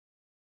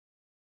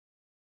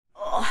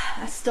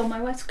stole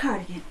my wife's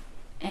cardigan,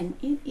 and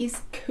it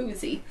is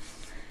cozy.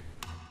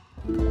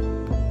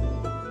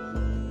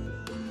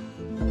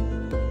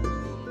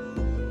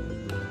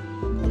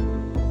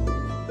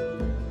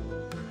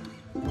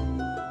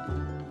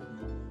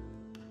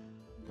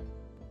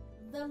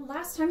 The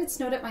last time it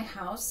snowed at my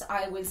house,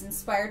 I was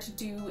inspired to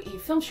do a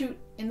film shoot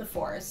in the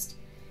forest.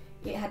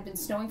 It had been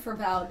snowing for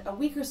about a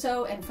week or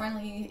so, and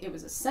finally it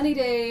was a sunny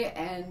day,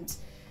 and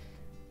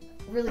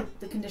really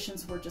the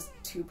conditions were just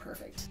too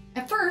perfect.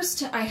 At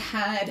first, I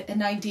had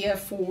an idea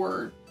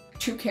for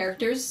two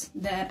characters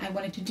that I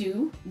wanted to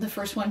do. The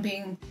first one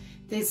being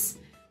this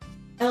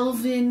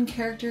elven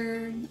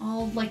character,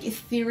 all like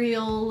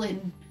ethereal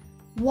and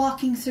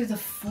walking through the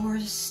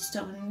forest,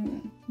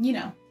 you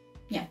know.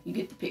 Yeah, you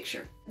get the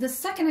picture. The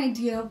second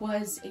idea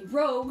was a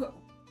rogue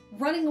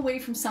running away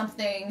from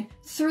something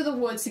through the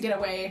woods to get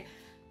away,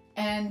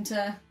 and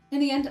in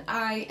the end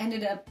I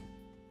ended up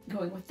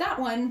going with that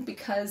one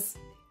because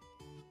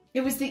it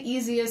was the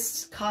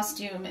easiest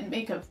costume and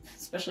makeup,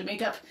 especially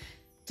makeup,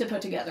 to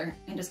put together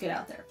and just get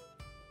out there.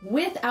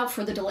 Without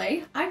further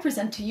delay, I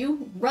present to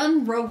you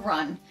Run, Rogue,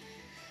 Run.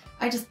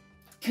 I just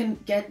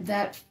couldn't get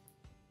that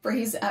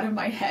phrase out of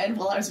my head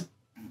while I was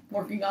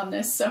working on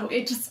this, so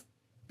it just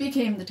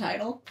became the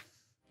title.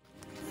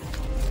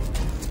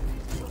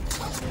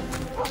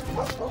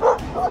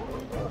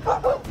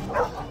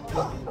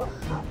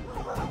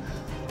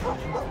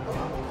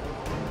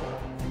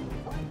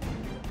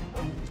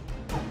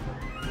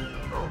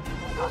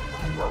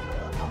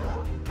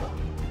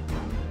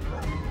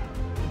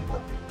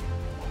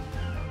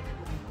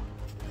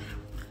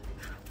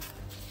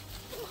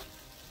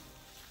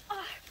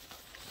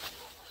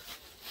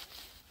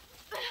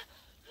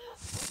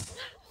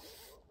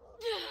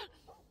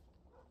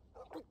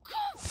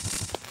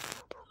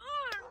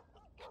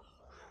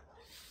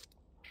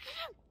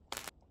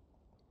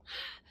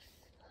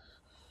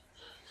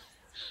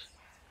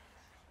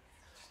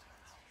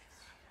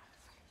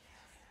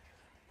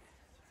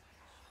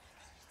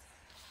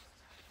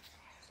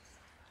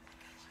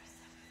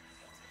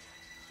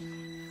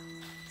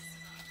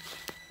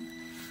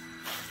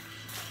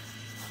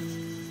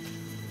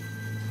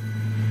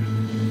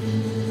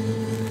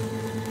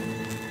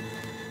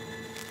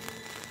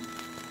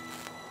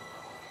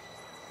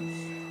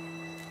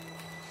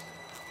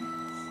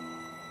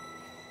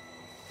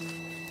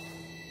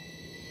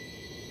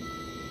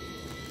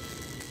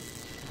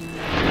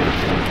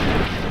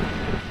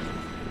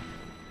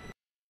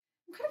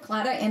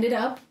 Glad I ended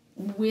up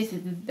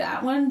with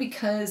that one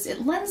because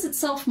it lends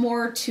itself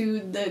more to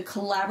the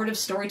collaborative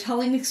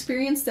storytelling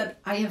experience that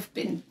I have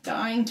been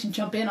dying to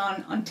jump in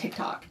on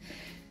TikTok.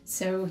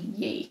 So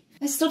yay.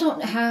 I still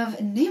don't have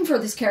a name for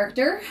this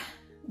character,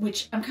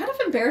 which I'm kind of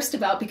embarrassed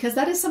about because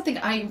that is something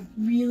I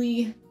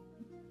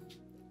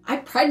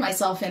pride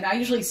myself in. I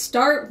usually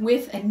start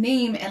with a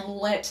name and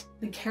let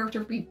the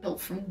character be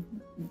built from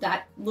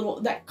that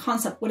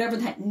concept, whatever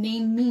that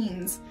name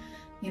means.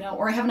 You know,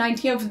 or I have an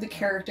idea of the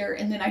character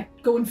and then I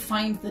go and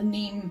find the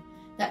name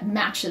that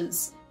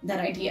matches that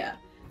idea.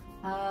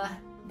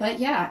 But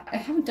yeah, I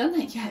haven't done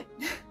that yet.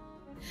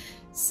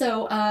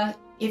 So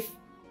if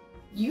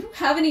you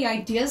have any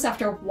ideas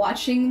after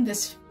watching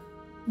this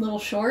little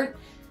short,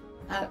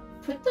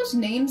 put those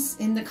names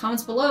in the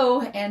comments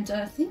below, and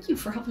thank you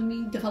for helping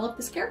me develop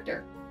this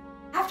character.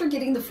 After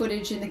getting the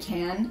footage in the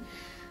can,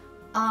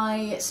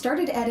 I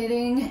started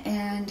editing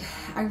and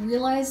I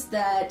realized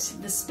that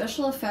the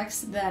special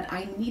effects that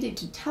I needed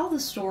to tell the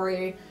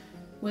story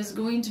was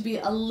going to be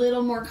a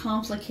little more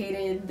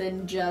complicated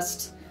than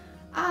just,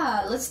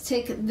 let's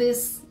take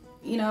this,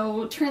 you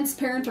know,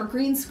 transparent or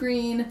green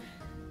screen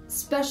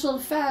special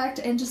effect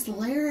and just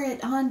layer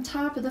it on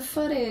top of the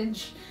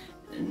footage.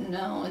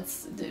 No,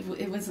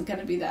 it wasn't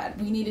gonna be that.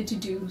 We needed to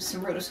do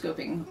some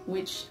rotoscoping,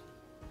 which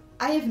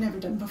I have never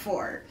done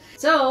before.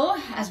 So,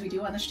 as we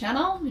do on this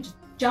channel, we just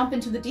jump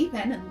into the deep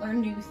end and learn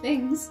new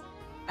things.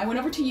 I went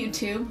over to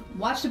YouTube,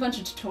 watched a bunch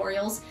of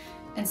tutorials,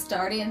 and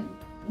started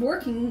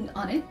working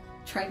on it,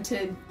 trying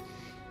to,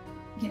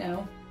 you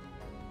know,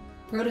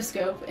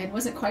 rotoscope, and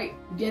wasn't quite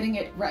getting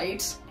it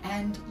right.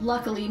 And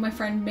luckily, my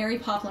friend Mary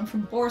Poplin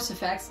from Boris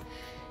FX,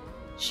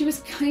 she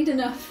was kind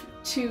enough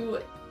to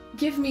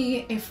give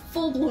me a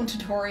full-blown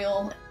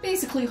tutorial,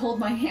 basically hold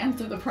my hand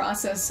through the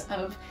process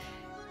of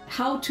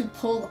how to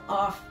pull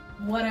off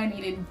what I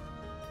needed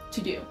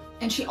to do.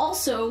 And she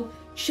also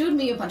showed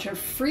me a bunch of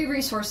free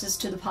resources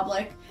to the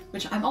public,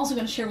 which I'm also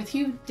going to share with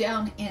you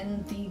down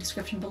in the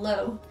description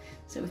below.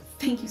 So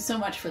thank you so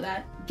much for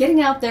that.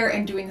 Getting out there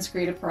and doing this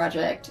creative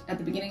project at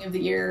the beginning of the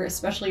year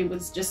especially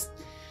was just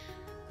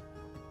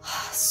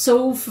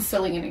so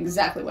fulfilling and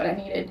exactly what I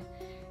needed.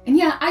 And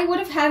yeah, I would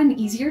have had an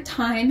easier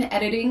time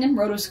editing and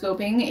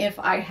rotoscoping if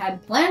I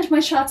had planned my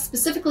shots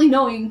specifically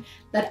knowing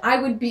that I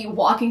would be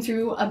walking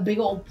through a big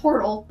old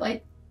portal,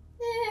 but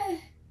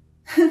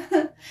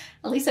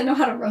at least I know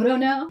how to roto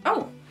now.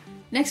 Oh,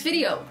 next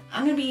video,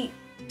 I'm gonna be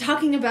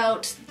talking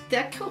about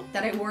that coat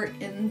that I wore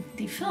in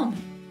the film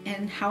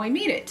and how I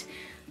made it.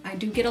 I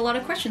do get a lot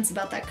of questions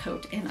about that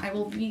coat, and I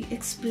will be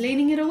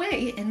explaining it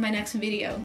away in my next video.